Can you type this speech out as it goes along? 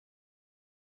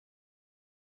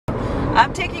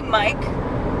I'm taking Mike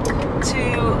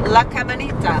to La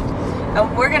Cabanita,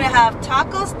 and we're gonna have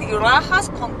tacos de rajas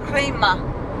con crema.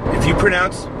 If you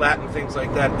pronounce Latin things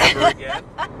like that ever again,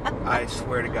 I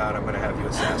swear to God, I'm gonna have you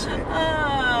assassinated.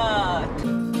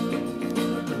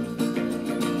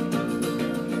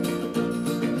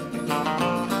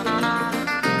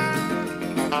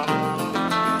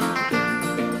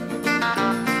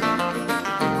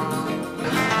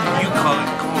 You call it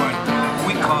corn,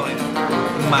 we call it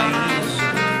maize.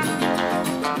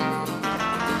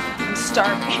 I'm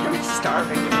starving. I'm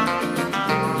starving.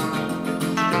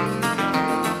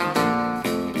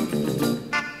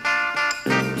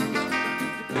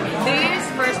 These,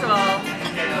 first of all,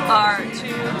 are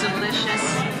two delicious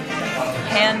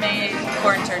handmade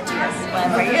corn tortillas.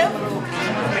 One for you.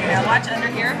 Now watch under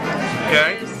here.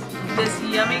 Okay. This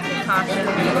yummy concoction.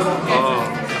 Oh,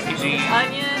 easy.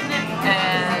 Onion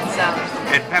and salad.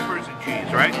 And peppers and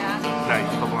cheese, right? Yeah. Nice,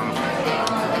 couple on them.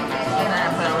 And then I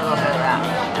put a little bit of that.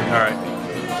 All right.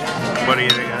 What do you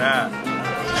think of that?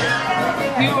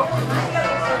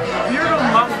 You're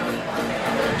gonna love it.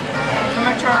 I'm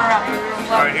gonna turn around. You're gonna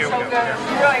love All right, it. here So we go. good.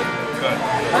 Really. Good.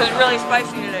 It was really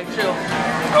spicy today too.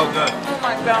 Oh, good. Oh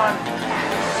my god.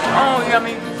 Oh,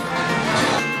 yummy.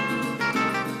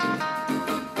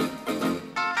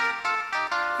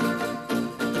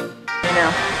 You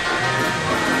know.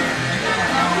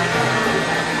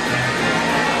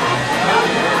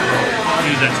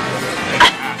 Gee, that's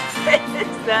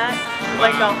Is that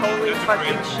like a holy That's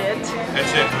fucking great. shit?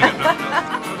 That's it. We have nothing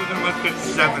else. Other than let's get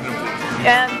 7 of these.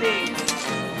 And these.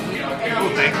 Oh,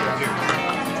 thank you. Here.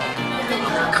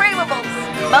 Craveables.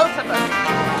 Both of us.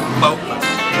 Both of us.